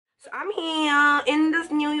I'm here in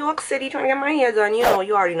this New York City trying to get my hair done. You know,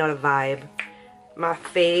 you already know the vibe. My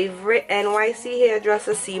favorite NYC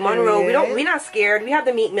hairdresser, C. Monroe. We're not scared. We have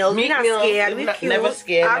the meat mills. We're not scared. We're cute. Never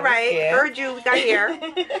scared. All right, heard you. We got hair.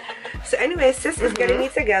 So anyway, sis is getting me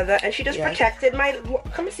together, and she just protected my.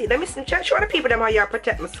 Come and see. Let me show the people them how y'all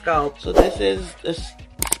protect my scalp. So this is the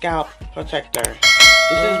scalp protector.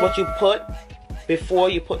 This is what you put before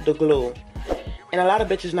you put the glue. And a lot of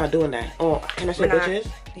bitches not doing that. Oh, can I say bitches?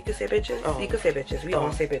 You can say bitches. Oh. You can say bitches. We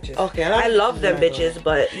all say bitches. Okay. I love them bitches,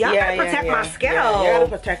 but y'all gotta protect my scalp. Yeah, you gotta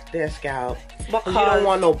protect their scalp. Because you don't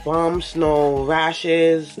want no bumps, no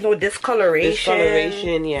rashes, no discoloration.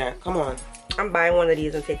 Discoloration, yeah. Come on. I'm buying one of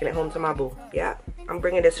these and taking it home to my boo. Yeah, I'm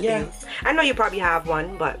bringing this for you. I know you probably have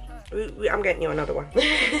one, but I'm getting you another one.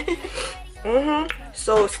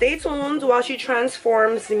 So stay tuned while she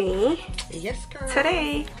transforms me. Yes, girl.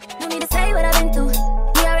 Today. No need to say what I've been through.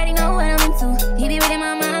 He already know what I'm into. He be reading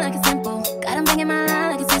my mind like it's simple. Got him thinking my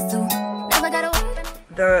line like it's his too. Never gotta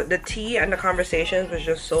wait. The tea and the conversations was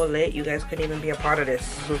just so lit. You guys couldn't even be a part of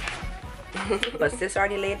this. But sis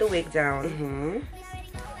already laid the wig down.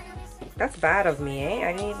 That's bad of me, eh?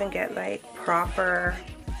 I didn't even get like proper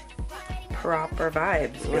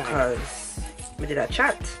vibes because we did a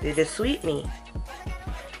chat. They just sweet me.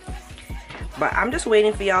 But I'm just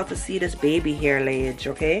waiting for y'all to see this baby hair layage,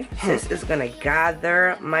 okay? Sis is gonna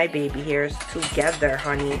gather my baby hairs together,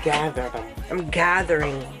 honey. Gather them. I'm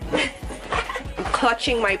gathering. I'm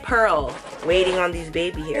clutching my pearl, waiting on these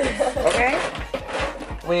baby hairs, okay?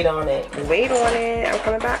 Wait on it. Wait on it. I'm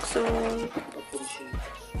coming back soon.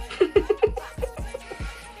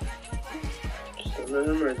 Some of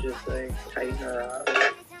them are just like tighten her up.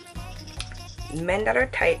 Men that are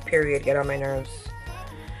tight, period, get on my nerves.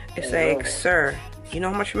 It's like, sir, you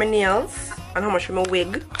know how much for my nails, and how much for my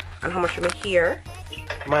wig, and how much for my hair?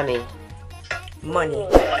 Money.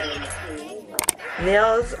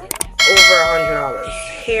 Nails over $100.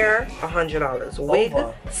 Hair $100. Wig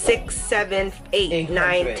over. 6, 7, 8,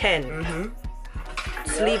 9, 10.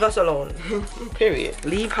 Just leave us alone. Period.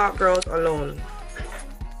 Leave hot girls alone.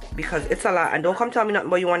 Because it's a lot. And don't come tell me nothing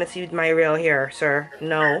but you want to see my real hair, sir.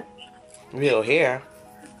 No. Real hair.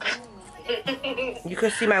 You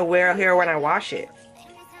can see my real hair when I wash it.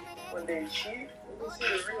 When they cheat, you can see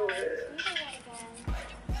the real hair.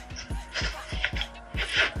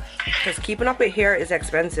 Because keeping up with hair is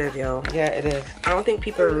expensive, yo. Yeah, it is. I don't think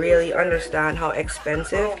people really understand how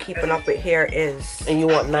expensive keeping up with hair is. And you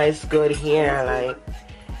want nice, good hair, like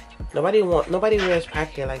nobody wears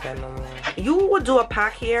pack hair like that no more. You would do a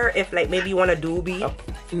pack hair if like maybe you want a doobie.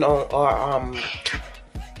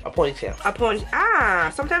 A ponytail.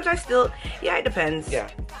 Sometimes I still, it depends. Yeah.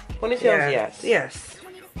 Ponytails, yes. Yes.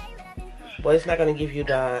 But it's not going to give you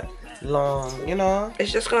that long, you know?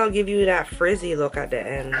 It's just going to give you that frizzy look at the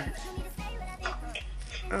end.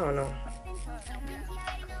 I don't know.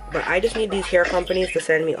 But I just need these hair companies to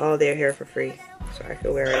send me all their hair for free. So I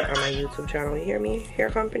can wear it on my YouTube channel. You hear me? Hair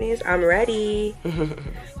companies, I'm ready.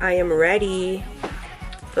 I am ready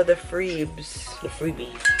for the freebs. The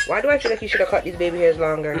freebies. Why do I feel like you should have cut these baby hairs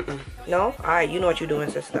longer? No? Alright, you know what you're doing,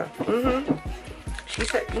 sister. She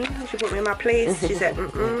said, she put me in my place. She said,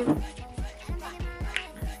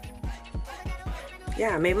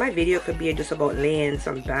 Yeah, maybe my video could be just about laying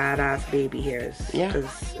some badass baby hairs. Yeah.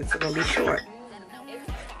 Because it's going to be short.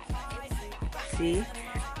 See?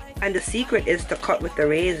 And the secret is to cut with the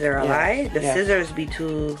razor, alright? The scissors be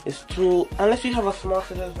too... It's too... Unless you have a small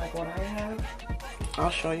scissors like what I have. I'll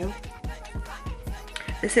show you.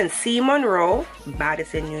 Listen, C. Monroe,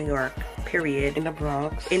 baddest in New York, period. In the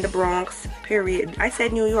Bronx. In the Bronx, period. I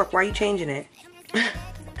said New York. Why are you changing it?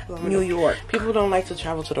 New York. People don't like to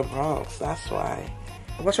travel to the Bronx. That's why.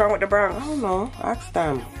 What's wrong with the Bronx? I don't know. Ask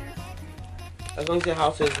them. As long as your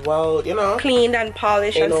house is well, you know. Cleaned and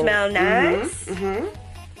polished and smell nice.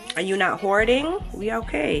 And you're not hoarding, we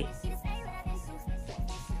okay.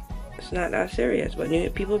 It's not that serious. But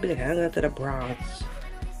people be like, I'm going to the Bronx.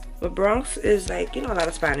 But Bronx is like, you know, a lot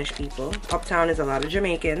of Spanish people. Uptown is a lot of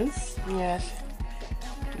Jamaicans. Yes.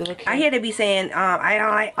 I hear they be saying, I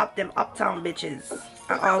don't like uptown bitches.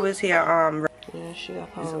 I always hear, yeah, she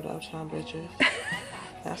got power with uptown bitches.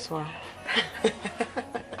 That's why.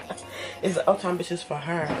 It's the uptown bitches for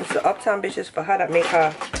her. It's the uptown bitches for her that make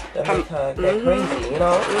her... That make her get crazy, you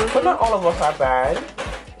know? But not all of us are bad.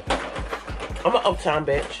 I'm an uptown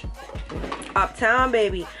bitch. Uptown,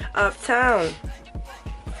 baby. Uptown.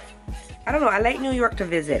 I don't know. I like New York to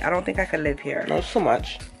visit. I don't think I could live here. Not so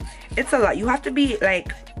much. It's a lot. You have to be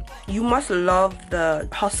like, you must love the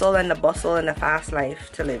hustle and the bustle and the fast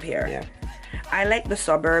life to live here. Yeah. I like the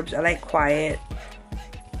suburbs. I like quiet.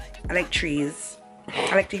 I like trees.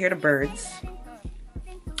 I like to hear the birds.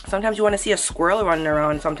 Sometimes you want to see a squirrel running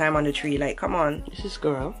around sometime on the tree. Like, come on. This is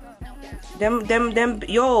squirrel.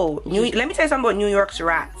 Yo, let me tell you something about New York's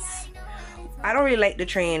rats. I don't really like the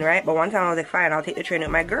train, right? But one time I was like, fine, I'll take the train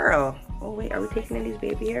with my girl. Oh, wait, are we taking in these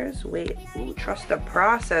baby hairs? Wait, ooh, trust the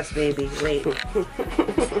process, baby. Wait.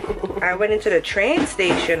 I went into the train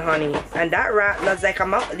station, honey, and that rat was like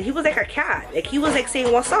he was like a cat. Like, he was like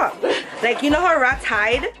saying, what's up? Like, you know how rats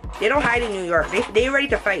hide? They don't hide in New York. They ready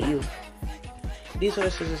to fight you. These are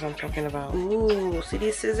the scissors I'm talking about. Ooh, see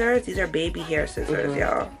these scissors? These are baby hair scissors,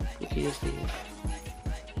 y'all. You can use these.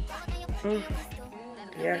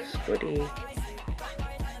 Yes, goodie.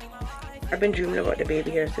 I've been dreaming about the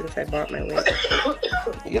baby hair since I bought my wig.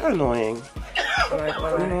 You're annoying.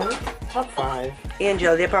 Top 5.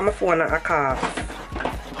 Angel, they put my phone on a cough.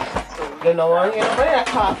 You know what? You know that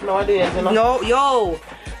cough nowadays, you know? No, yo.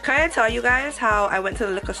 Can I tell you guys how I went to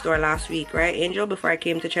the liquor store last week, right, Angel, before I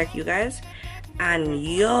came to check you guys? And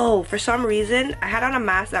yo, for some reason, I had on a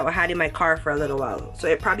mask that I had in my car for a little while. So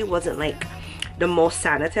it probably wasn't like the most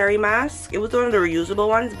sanitary mask. It was one of the reusable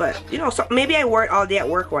ones, but you know, so maybe I wore it all day at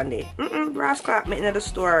work one day. Brass clap, meeting at the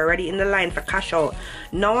store, already in the line for cash out.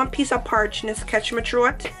 Now one piece of parchness catch my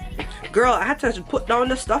throat. Girl, I had to put down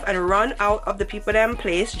the stuff and run out of the people them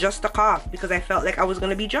place just to cough because I felt like I was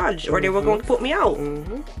gonna be judged or they were going to put me out.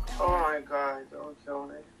 Oh my god, don't kill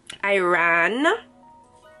me. I ran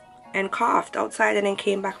and coughed outside and then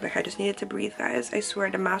came back like I just needed to breathe, guys. I swear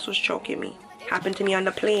the mask was choking me. Happened to me on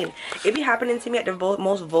the plane. It be happening to me at the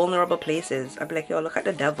most vulnerable places. I'd be like, yo, look at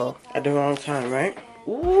the devil. At the wrong time, right?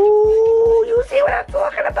 Ooh, you see what I'm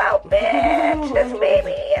talking about, bitch. This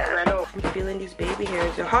baby. I'm feeling these baby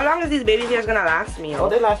hairs. How long is these baby hairs gonna last me? Oh,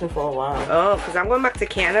 they last me for a while. Oh, because I'm going back to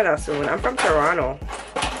Canada soon. I'm from Toronto.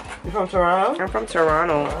 You from Toronto? I'm from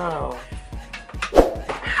Toronto. Wow.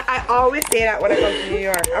 I always say that when I come to New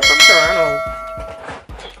York. I'm from Toronto.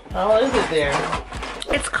 How is it there?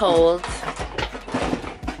 It's cold.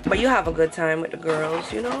 But you have a good time with the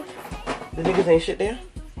girls, you know? The niggas ain't shit there?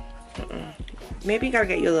 Maybe you gotta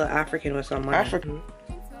get you a little African with someone. African?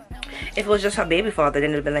 If it was just her baby father, then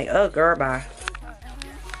it'd have been like, oh, girl, bye.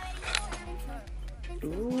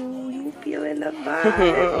 Ooh, you feeling the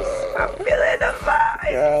vibes. I'm feeling the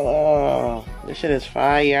vibes. Girl, oh, this shit is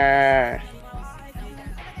fire.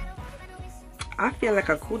 I feel like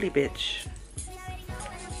a coolie bitch.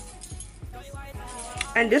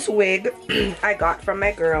 And this wig I got from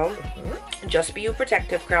my girl, Just Be You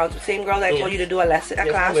Protective Crowds, the same girl that I told you to do a class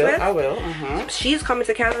with. I will. She's coming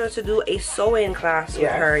to Canada to do a sewing class with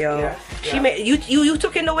her, yo. She made you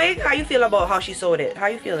took in the wig. How you feel about how she sewed it? How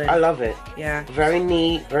you feeling? I love it. Yeah. Very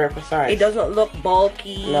neat, very precise. It doesn't look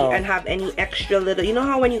bulky and have any extra little. You know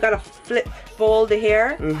how when you gotta fold the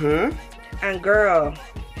hair? And girl,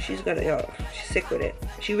 she's sick with it.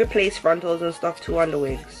 She replaced frontals and stuff too on the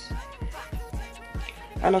wigs.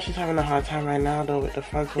 I know she's having a hard time right now though with the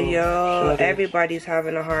frontals. Yo, everybody's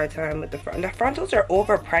having a hard time with the front. The frontals are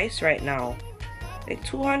overpriced right now. Like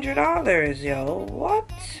 $200, yo. What?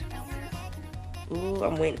 Ooh,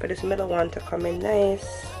 I'm waiting for this middle one to come in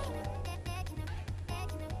nice.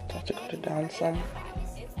 Have to cut it down some.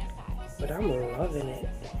 But I'm loving it.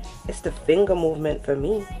 It's the finger movement for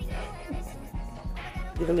me.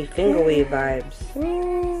 Giving me finger wave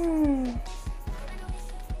vibes.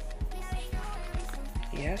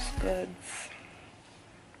 Yes, goods.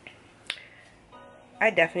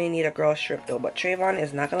 I definitely need a girl strip though, but Trayvon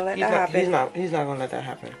is not gonna let that happen. He's not gonna let that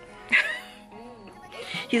happen.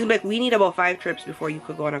 He's like, we need about 5 trips before you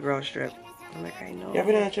could go on a girl strip. I'm like, I know. You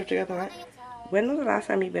ever been on a trip together, right? When was the last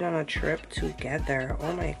time you've been on a trip together?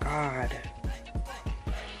 Oh my god.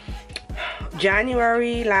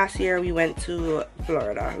 January last year we went to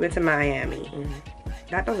Florida. We went to Miami.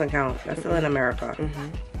 That doesn't count. That's still in America.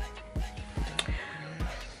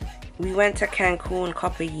 We went to Cancun a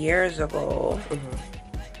couple years ago.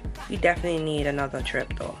 We definitely need another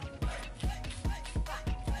trip though.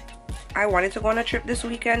 I wanted to go on a trip this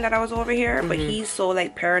weekend that I was over here, but he's so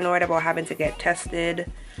like paranoid about having to get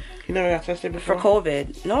tested. You never got tested before? For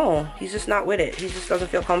COVID. No, he's just not with it. He just doesn't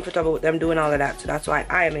feel comfortable with them doing all of that. So that's why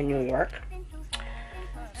I am in New York.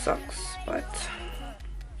 Sucks, but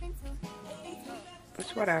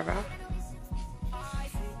it's whatever.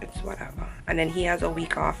 It's whatever. And then he has a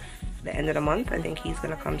week off the end of the month. I think he's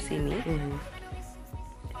gonna come see me.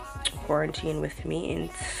 Quarantine with me in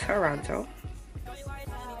Toronto.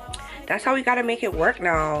 That's how we gotta make it work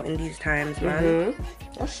now in these times, man.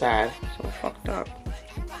 That's sad. So fucked up.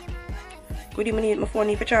 Goody, my phone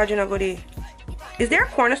need for charging or goody. Is there a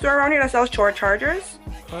corner store around here that sells chargers?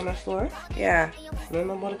 Corner store? Yeah. I don't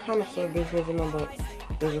know about the corner store business and about.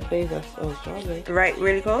 There's a place that's strawberry. Right,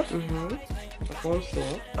 really close? Mm-hmm. A phone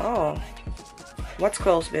store. Oh. What's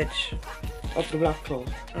close, bitch? Up the block close.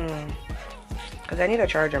 Because I need a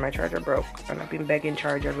charger. My charger broke. And I've been begging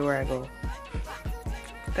charge everywhere I go.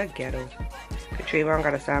 The ghetto. Trayvon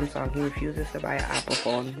got a Samsung. He refuses to buy an Apple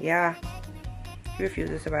phone. Yeah. He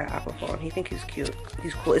refuses to buy an Apple phone. He thinks he's cute.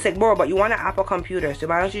 He's cool. It's like, bro, but you want an Apple computer. So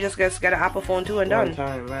why don't you just get an Apple phone too and done? One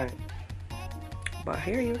time, right. But I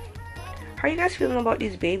hear you. How are you guys feeling about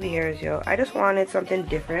these baby hairs, yo? I just wanted something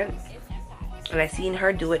different. And I seen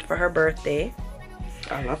her do it for her birthday.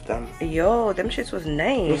 I love them. Yo, them shits was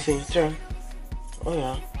nice. You see, turn. Oh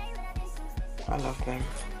yeah. I love them.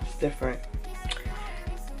 It's different.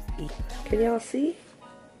 Can y'all see?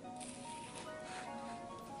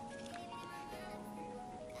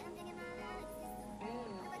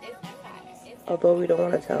 Although we don't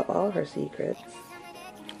want to tell all her secrets.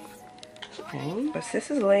 Okay. But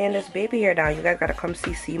sis is laying this baby hair down. You guys gotta come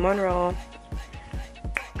see C. Monroe,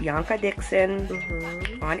 Bianca Dixon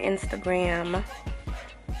on Instagram.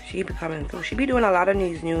 She be coming through. She be doing a lot of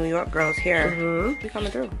these New York girls here. Be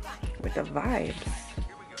coming through with the vibes.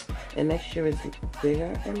 And next year is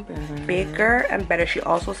bigger and better. Bigger and better. She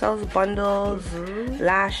also sells bundles,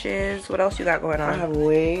 lashes. What else you got going on? I have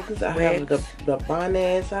wigs. I have the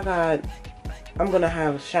bonnets. I'm gonna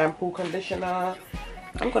have shampoo, conditioner.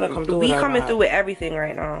 I'm gonna come through. We coming through with everything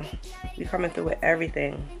right now. We coming through with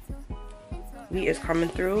everything. We is coming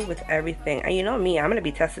through with everything. And you know me, I'm gonna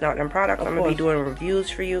be testing out them products. I'm gonna be doing reviews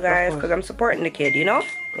for you guys because I'm supporting the kid, you know?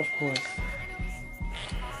 Of course.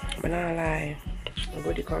 But not lie.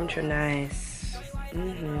 Goody contra nice.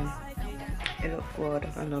 It look good.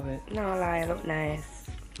 I love it. No lie, it look nice.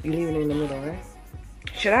 You leaving it in the middle, right?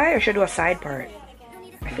 Should I or should I do a side part?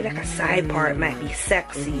 I feel like a side part might be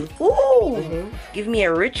sexy. Ooh! Give me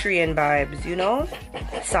Eritrean vibes, you know?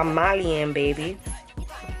 Somalian, baby.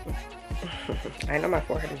 I know my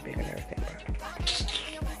forehead is big and everything, but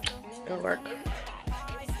it'll work.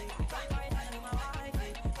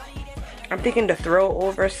 I'm thinking the throw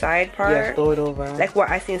over side part. Yeah, throw it over. Like what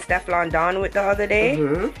I seen Stefflon Don with the other day.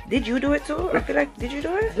 Did you do it too? I feel like, did you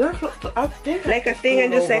do it? I think like a thing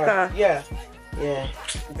and just like a... Yeah. Yeah.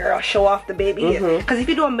 Girl, show off the baby hair. Because if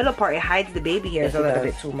you do a middle part, it hides the baby hairs a little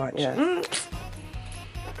bit too much. Yeah.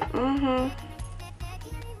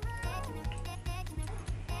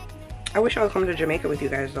 I wish I would come to Jamaica with you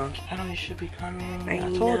guys though. I know you should be coming. I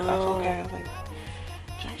told her, know. I was like,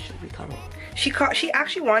 Jack should be coming. She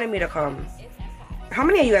actually wanted me to come. How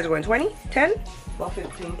many of you guys are going? 20? 10? About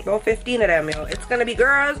 15. About 15 of them, yo. It's gonna be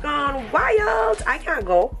girls gone wild. I can't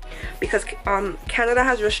go because Canada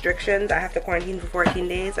has restrictions. I have to quarantine for 14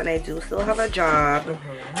 days and I do still have a job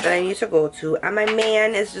that I need to go to. And my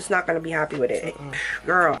man is just not gonna be happy with it.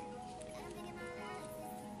 Girl.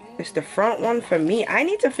 It's the front one for me. I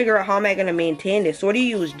need to figure out how am I gonna maintain this. So what do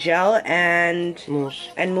you use? Gel and mousse.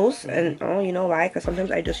 And mousse? And oh, you know why? Because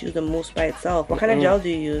sometimes I just use the mousse by itself. What kind of gel do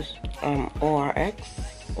you use? ORX.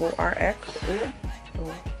 ORX?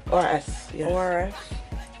 ORS. Yes. ORS.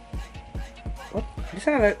 What? This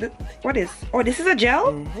is what is? Oh, this is a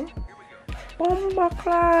gel?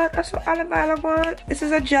 Bombaclat. That's what olive oil want. This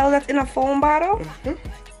is a gel that's in a foam bottle?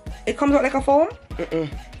 It comes out like a foam?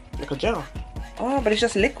 Like a gel. Oh, but it's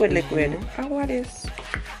just liquid. Oh, what is?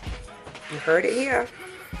 You heard it here.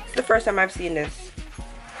 It's the first time I've seen this.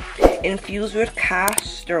 Infused with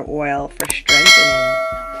castor oil for strengthening.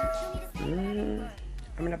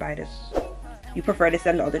 I'm gonna buy this. You prefer this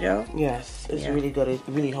than the other gel? Yes, it's really good. It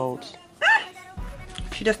really holds.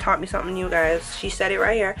 She just taught me something new, guys. She said it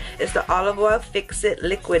right here. It's the olive oil fix it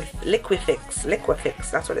liquifix.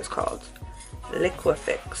 That's what it's called.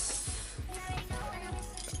 Liquifix.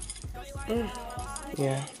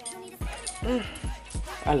 Yeah.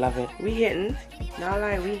 I love it. We hitting. Not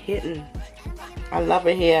lie, we hitting. I love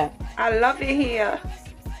it here. I love it here.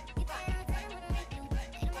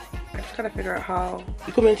 I just gotta figure out how.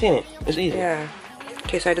 You can maintain it. It's easy. Yeah.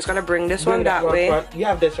 Okay, so I just gotta bring this one that way. You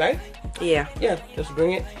have this, right? Yeah. Yeah, just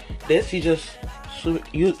bring it. This, you just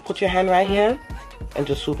you put your hand right here and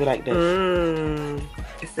just swoop it like this.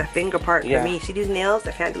 It's the finger part for me. See these nails?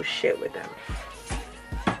 I can't do shit with them.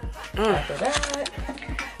 After that,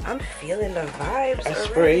 I'm feeling the vibes. I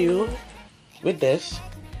spray you with this.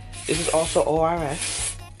 This is also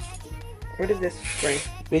ORS. What is this spray?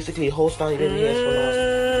 Basically, it holds down your baby hairs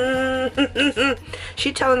for long.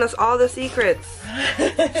 She telling us all the secrets.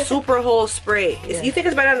 Super hold spray. Yeah. You think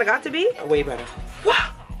it's better than the Got to Be? Way better.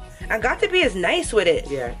 Wow. And Got to Be is nice with it.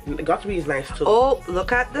 Yeah, Got to Be is nice too. Oh,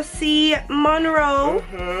 look at the C. Monroe.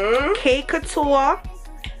 K Couture.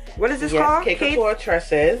 What is this called? K Couture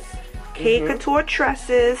Tresses. K Couture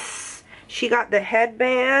Tresses. She got the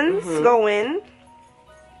headbands going.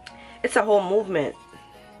 It's a whole movement.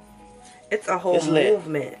 It's a whole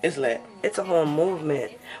movement. It's lit. It's a whole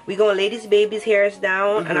movement. We going ladies, babies, hairs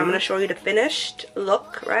down, and I'm gonna show you the finished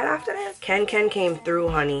look right after this. Ken came through,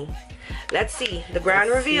 honey. Let's see the grand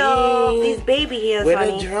reveal. These baby hairs, Where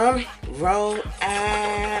honey. the drum roll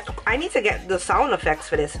at? I need to get the sound effects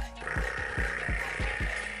for this.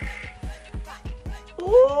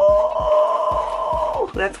 Ooh,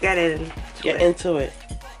 let's get into it.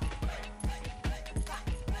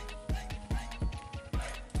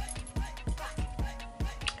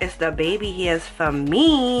 It's the baby hairs for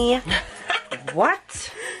me.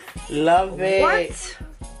 What? Love it.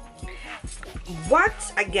 What?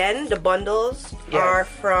 Again, the bundles are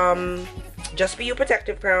from Just For You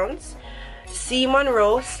Protective Crowns. C.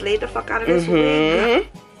 Monroe slayed the fuck out of this wig.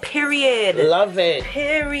 Period. Love it.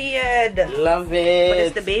 Period. Love it. But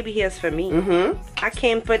it's the baby hairs for me. I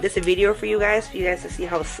came for this video for you guys to see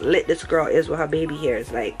how slit this girl is with her baby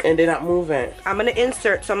hairs. Like, and they're not moving. I'm gonna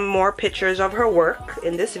insert some more pictures of her work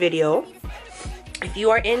in this video. If you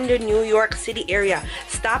are in the New York City area,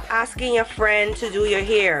 stop asking your friend to do your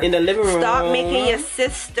hair. In the living room. Stop making your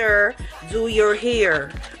sister do your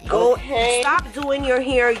hair. Stop doing your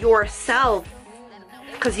hair yourself.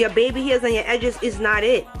 Because your baby hairs on your edges is not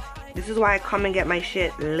it. This is why I come and get my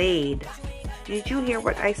shit laid. Did you hear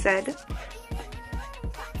what I said?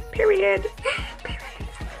 Period.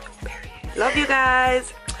 Love you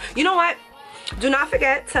guys. You know what? Do not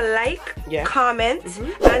forget to like, comment,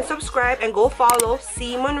 and subscribe, and go follow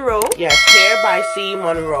C. Monroe. Yes, Hair by C.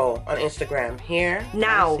 Monroe on Instagram. Hair.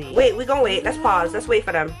 Now, wait, we're gonna wait. Let's pause. Let's wait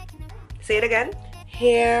for them. Say it again.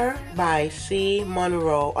 Hair by C.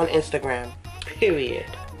 Monroe on Instagram. Period.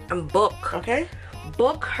 And book. Okay?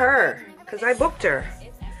 Book her. Because I booked her.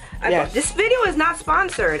 This video is not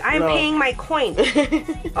sponsored. I am paying my coin.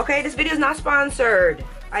 Okay? This video is not sponsored.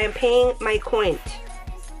 I am paying my coin.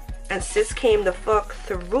 And sis came the fuck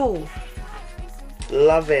through.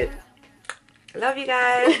 Love it. Love you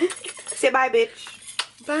guys. Say bye, bitch.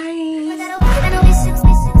 Bye.